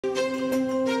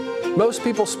Most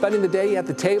people spending the day at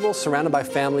the table surrounded by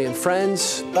family and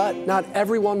friends, but not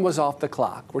everyone was off the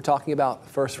clock. We're talking about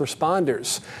first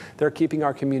responders. They're keeping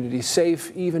our community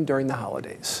safe even during the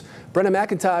holidays. Brenna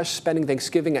McIntosh spending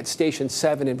Thanksgiving at Station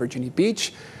 7 in Virginia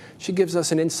Beach. She gives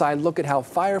us an inside look at how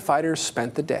firefighters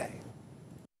spent the day.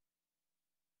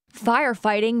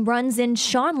 Firefighting runs in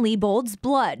Sean Liebold's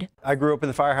blood. I grew up in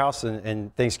the firehouse,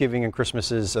 and Thanksgiving and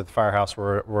Christmases at the firehouse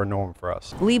were a norm for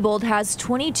us. Liebold has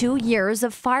 22 years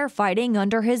of firefighting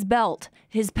under his belt.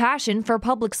 His passion for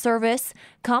public service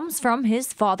comes from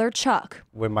his father, Chuck.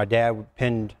 When my dad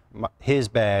pinned his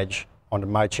badge onto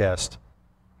my chest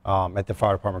at the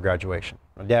fire department graduation.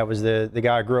 My dad was the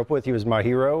guy I grew up with. He was my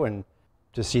hero, and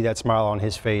to see that smile on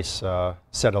his face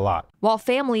said a lot. While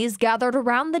families gathered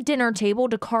around the dinner table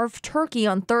to carve turkey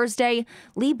on Thursday,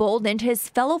 Liebold and his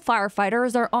fellow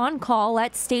firefighters are on call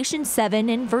at Station 7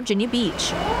 in Virginia Beach.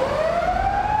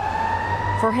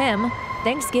 For him,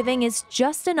 Thanksgiving is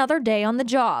just another day on the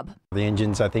job. The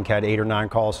engines, I think, had 8 or 9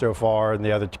 calls so far, and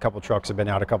the other couple trucks have been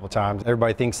out a couple times.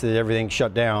 Everybody thinks that everything's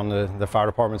shut down. The fire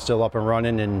department's still up and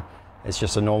running, and it's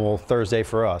just a normal Thursday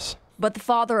for us. But the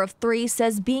father of 3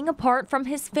 says being apart from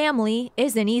his family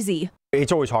isn't easy.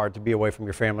 It's always hard to be away from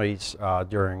your families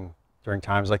during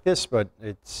times like this, but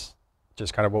it's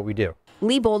just kind of what we do.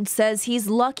 Liebold says he's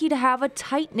lucky to have a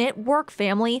tight-knit work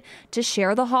family to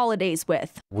share the holidays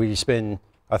with. We spend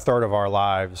a third of our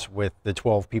lives with the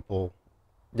 12 people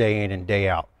day in and day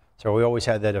out. So we always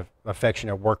had that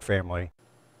affectionate work family.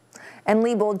 And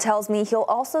Liebold tells me he'll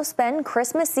also spend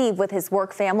Christmas Eve with his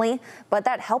work family, but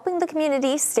that helping the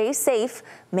community stay safe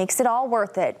makes it all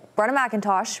worth it. Brenna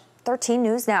McIntosh, 13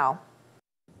 News Now.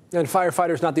 And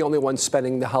firefighters not the only ones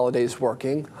spending the holidays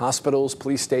working. Hospitals,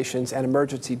 police stations, and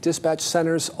emergency dispatch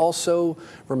centers also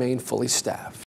remain fully staffed.